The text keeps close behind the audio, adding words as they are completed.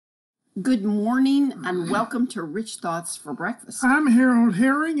Good morning and welcome to Rich Thoughts for Breakfast. I'm Harold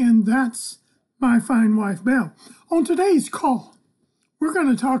Herring, and that's my fine wife, Belle. On today's call, we're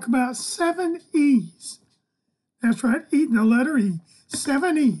going to talk about 7 E's. That's right, eating the letter E.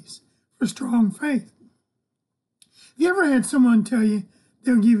 7 E's for strong faith. Have you ever had someone tell you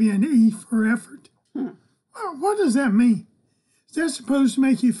they'll give you an E for effort? Well, what does that mean? Is that supposed to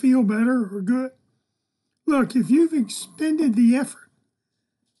make you feel better or good? Look, if you've expended the effort,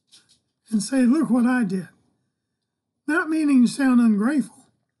 and say, look what I did. Not meaning to sound ungrateful,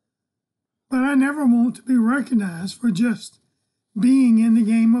 but I never want to be recognized for just being in the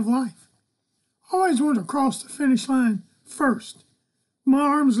game of life. Always want to cross the finish line first, my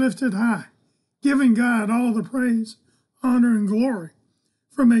arms lifted high, giving God all the praise, honor, and glory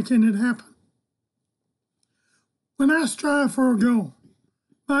for making it happen. When I strive for a goal,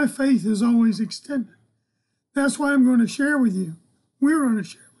 my faith is always extended. That's why I'm going to share with you, we're going to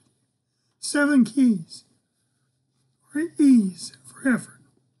share 7 keys, or E's for effort.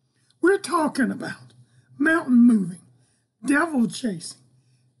 We're talking about mountain moving, devil chasing,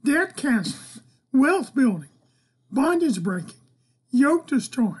 debt canceling, wealth building, bondage breaking, yoke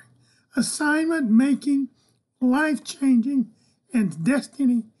destroying, assignment making, life changing, and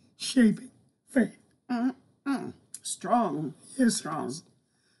destiny shaping faith. Strong. Yes, Strong.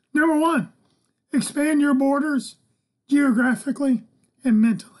 Number 1, expand your borders geographically and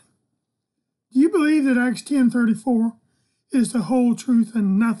mentally. Do you believe that Acts 10:34 is the whole truth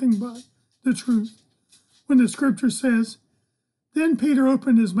and nothing but the truth? When the scripture says, then Peter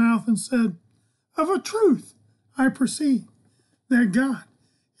opened his mouth and said, of a truth I perceive that God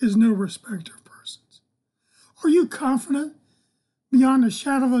is no respecter of persons. Are you confident beyond a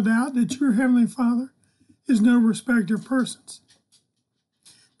shadow of a doubt that your Heavenly Father is no respecter of persons?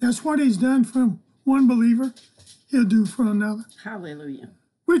 That's what He's done for one believer, He'll do for another. Hallelujah.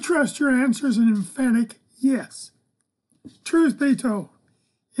 We trust your answer is an emphatic yes. Truth be told,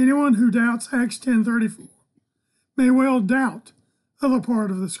 anyone who doubts Acts 10:34 may well doubt other part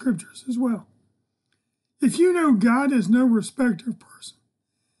of the scriptures as well. If you know God is no respecter of person,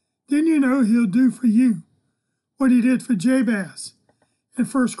 then you know He'll do for you what He did for Jabez in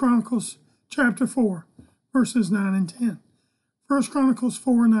 1 Chronicles chapter 4, verses 9 and 10. 1 Chronicles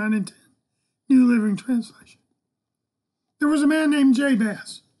 4, 9 and 10, New Living Translation. There was a man named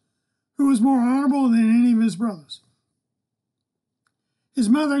Jabez who was more honorable than any of his brothers. His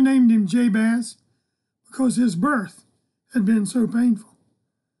mother named him Jabez because his birth had been so painful.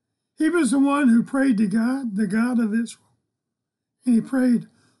 He was the one who prayed to God, the God of Israel. And he prayed,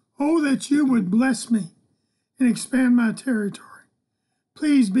 oh, that you would bless me and expand my territory.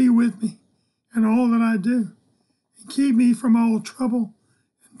 Please be with me in all that I do and keep me from all trouble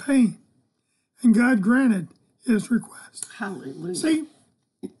and pain. And God granted his request. Hallelujah. See,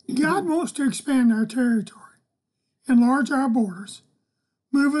 God wants to expand our territory, enlarge our borders,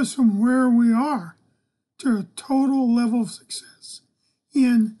 move us from where we are to a total level of success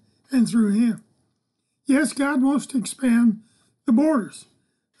in and through Him. Yes, God wants to expand the borders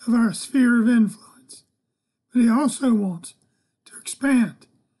of our sphere of influence, but He also wants to expand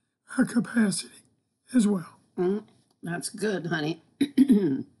our capacity as well. That's good, honey.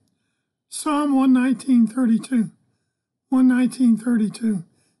 Psalm 119:32, 119:32,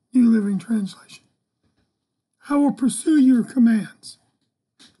 New Living Translation. I will pursue your commands.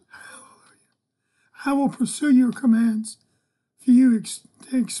 Hallelujah. I will pursue your commands for you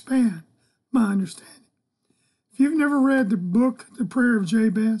to expand my understanding. If you've never read the book, The Prayer of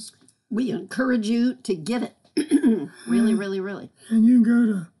Jabez, We encourage you to get it. Really, really, really. and you can go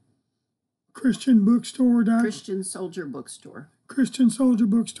to Christian Bookstore. Christian Soldier Bookstore. Christian Soldier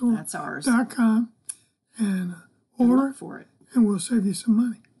Bookstore. That's ours. .com and order Look for it. and we'll save you some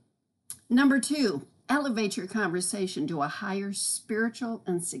money. Number 2, elevate your conversation to a higher spiritual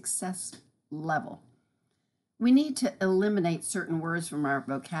and success level. We need to eliminate certain words from our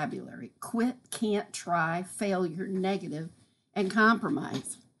vocabulary. Quit, can't, try, failure, negative, and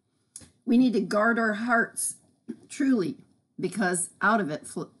compromise. We need to guard our hearts truly, because out of it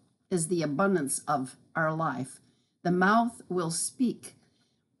is the abundance of our life. The mouth will speak.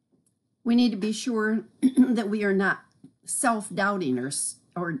 We need to be sure that we are not self-doubting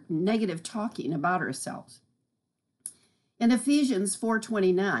or negative talking about ourselves. In Ephesians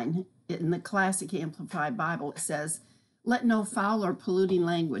 4:29, in the Classic Amplified Bible, it says, let no foul or polluting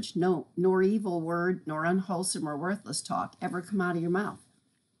language, nor evil word, nor unwholesome or worthless talk ever come out of your mouth,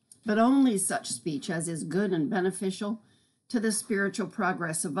 but only such speech as is good and beneficial to the spiritual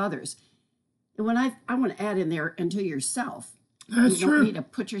progress of others. And when I want to add in there, and to yourself. That's you don't true. need to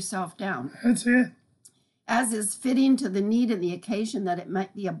put yourself down. That's it. as is fitting to the need and the occasion, that it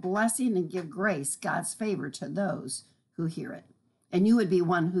might be a blessing and give grace, God's favor, to those who hear it. And you would be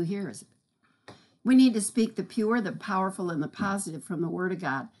one who hears it. We need to speak the pure, the powerful, and the positive from the Word of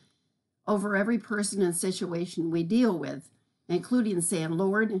God over every person and situation we deal with, including saying,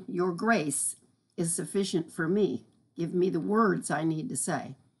 Lord, your grace is sufficient for me. Give me the words I need to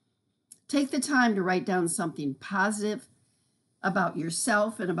say. Take the time to write down something positive about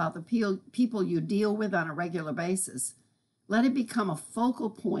yourself and about the people you deal with on a regular basis. Let it become a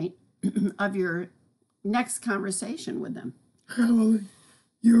focal point of your next conversation with them. Hallelujah.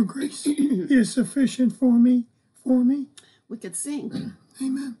 Your grace is sufficient for me. We could sing.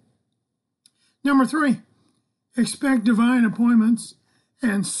 Amen. Number 3, expect divine appointments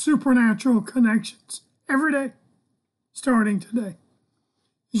and supernatural connections every day, starting today.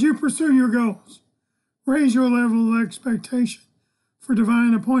 As you pursue your goals, raise your level of expectation for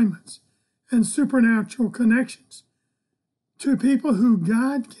divine appointments and supernatural connections to people who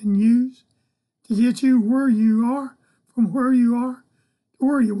God can use to get you where you are, from where you are to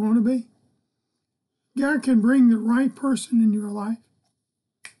where you want to be. God can bring the right person in your life.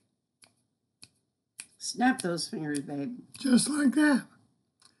 Snap those fingers, babe. Just like that.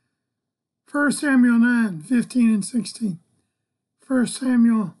 1 Samuel 9, 15 and 16. 1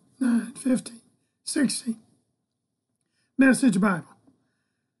 Samuel 9, 15, 16. Message Bible.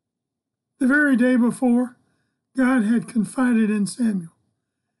 The very day before, God had confided in Samuel,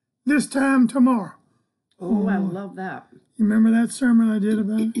 this time tomorrow. Oh, I love that. You remember that sermon I did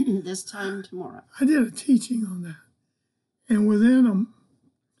about it? This time tomorrow. I did a teaching on that. And within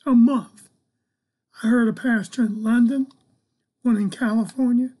a month, I heard a pastor in London, one in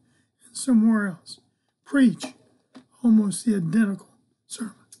California, and somewhere else preach almost the identical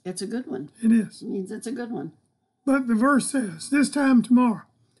sermon. It's a good one. It is. It means it's a good one. But the verse says, this time tomorrow,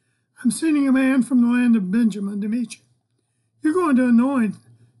 I'm sending a man from the land of Benjamin to meet you. You're going to anoint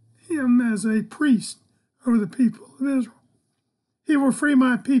him as a priest over the people of Israel. He will free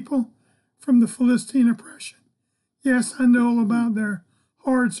my people from the Philistine oppression. Yes, I know all about their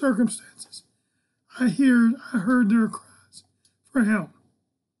hard circumstances. I heard their cries for help.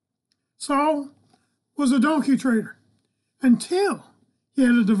 Saul was a donkey trader until he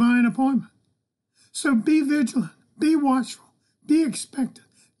had a divine appointment. So be vigilant, be watchful, be expectant.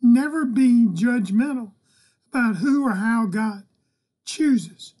 Never be judgmental about who or how God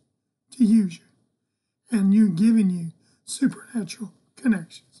chooses to use you and you giving you supernatural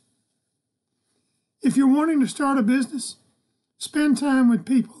connections. If you're wanting to start a business, spend time with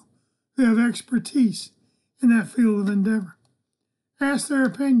people who have expertise in that field of endeavor. Ask their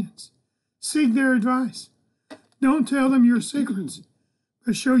opinions. Seek their advice. Don't tell them your secrets,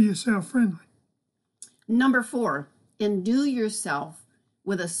 but show yourself friendly. Number 4, endue yourself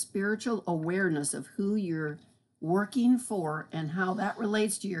with a spiritual awareness of who you're working for and how that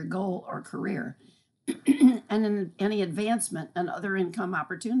relates to your goal or career and in any advancement and other income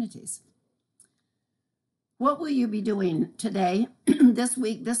opportunities. What will you be doing today, this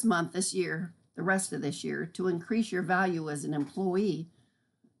week, this month, this year, the rest of this year, to increase your value as an employee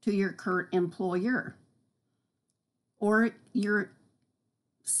to your current employer, or your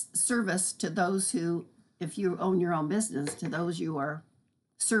service to those who, if you own your own business, to those you are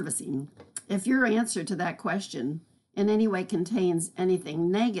servicing? If your answer to that question in any way contains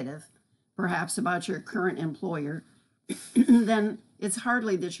anything negative, perhaps about your current employer, then it's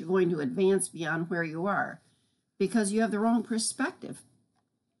hardly that you're going to advance beyond where you are, because you have the wrong perspective.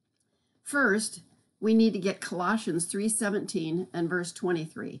 First, we need to get Colossians 3:17 and verse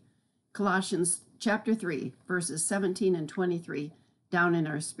 23. Colossians chapter 3, verses 17 and 23 down in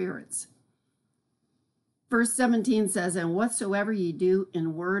our spirits. Verse 17 says, and whatsoever ye do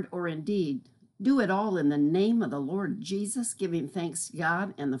in word or in deed, do it all in the name of the Lord Jesus, giving thanks to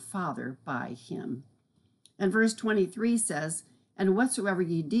God and the Father by him. And verse 23 says, and whatsoever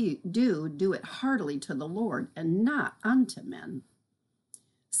ye do it heartily to the Lord and not unto men.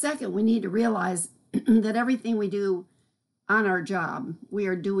 Second, we need to realize that everything we do on our job, we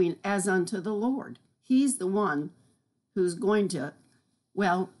are doing as unto the Lord. He's the one who's going to,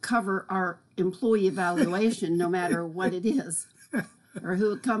 cover our employee evaluation no matter what it is or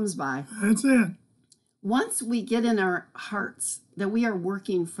who it comes by. That's it. Once we get in our hearts that we are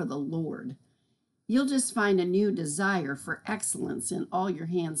working for the Lord, you'll just find a new desire for excellence in all your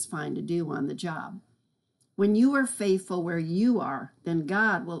hands find to do on the job. When you are faithful where you are, then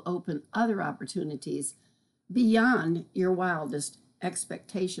God will open other opportunities beyond your wildest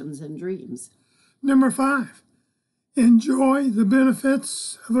expectations and dreams. Number 5, enjoy the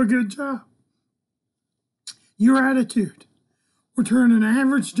benefits of a good job. Your attitude will turn an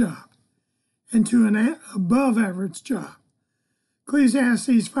average job and to an above average job.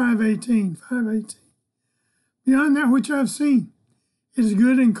 Ecclesiastes 5:18. Beyond that which I've seen, it is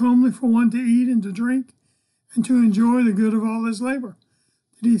good and comely for one to eat and to drink, and to enjoy the good of all his labor,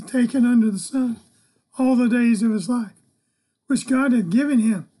 that he hath taken under the sun all the days of his life, which God hath given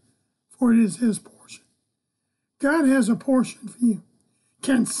him, for it is his portion. God has a portion for you.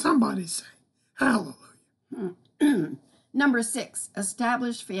 Can somebody say hallelujah? Number 6,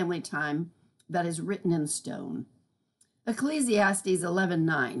 establish family time that is written in stone. Ecclesiastes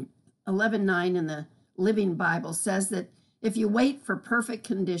 11:9. 11:9 in the Living Bible says that if you wait for perfect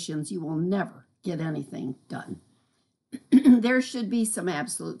conditions, you will never get anything done. There should be some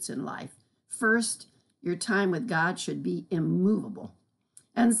absolutes in life. First, your time with God should be immovable.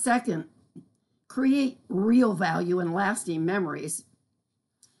 And second, create real value and lasting memories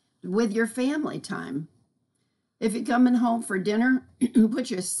with your family time. If you're coming home for dinner, put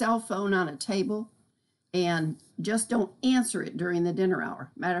your cell phone on a table and just don't answer it during the dinner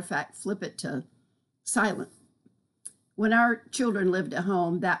hour. Matter of fact, flip it to silent. When our children lived at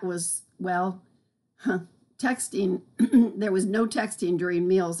home, that was, texting. There was no texting during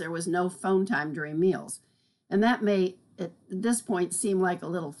meals. There was no phone time during meals. And that may, at this point, seem like a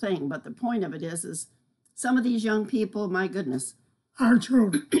little thing. But the point of it is some of these young people, my goodness. Our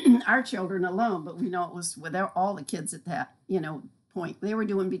children. Our children alone, but we know it was with all the kids at that, point. They were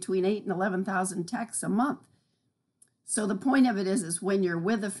doing between 8,000 and 11,000 texts a month. So the point of it is when you're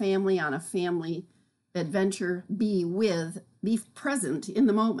with a family on a family adventure, be present in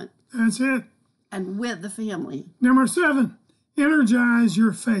the moment. That's it. And with the family. Number 7, energize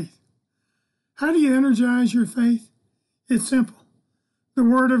your faith. How do you energize your faith? It's simple. The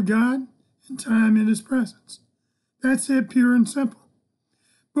Word of God and time in His presence. That's it, pure and simple.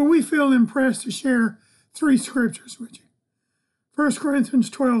 But we feel impressed to share 3 scriptures with you. 1 Corinthians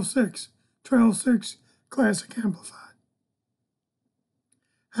 12:6. 12:6, Classic Amplified.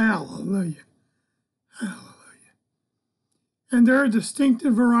 Hallelujah. Hallelujah. And there are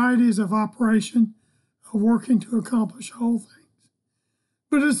distinctive varieties of operation of working to accomplish whole things.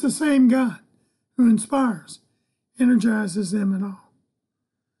 But it's the same God who inspires, energizes them in all.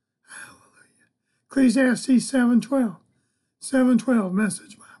 Hallelujah. Ecclesiastes 7:12. 7:12,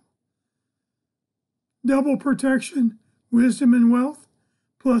 Message Bible. Double protection, wisdom and wealth,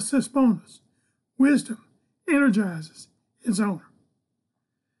 plus this bonus. Wisdom energizes its owner.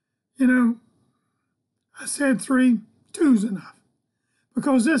 I said 3, 2's enough.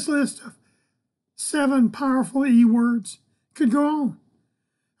 Because this list of 7 powerful E words could go on.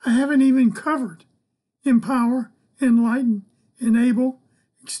 I haven't even covered empower, enlighten, enable,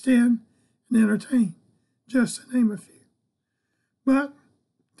 extend, and entertain, just to name a few. But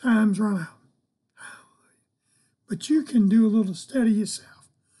time's run out. Hallelujah. But you can do a little study yourself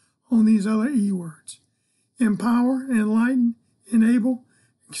on these other E words. Empower, enlighten, enable,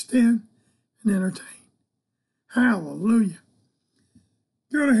 extend, and entertain. Hallelujah.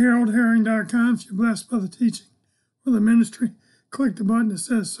 Go to haroldherring.com if you're blessed by the teaching or the ministry. Click the button that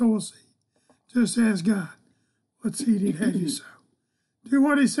says sow a seed. Just ask God what seed He'd have you sow. Do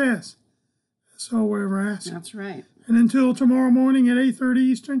what He says. That's all we ever ask. That's right. And until tomorrow morning at 8:30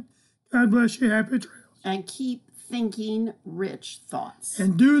 Eastern, God bless you. Happy trails. And keep thinking rich thoughts.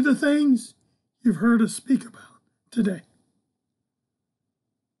 And do the things you've heard us speak about today.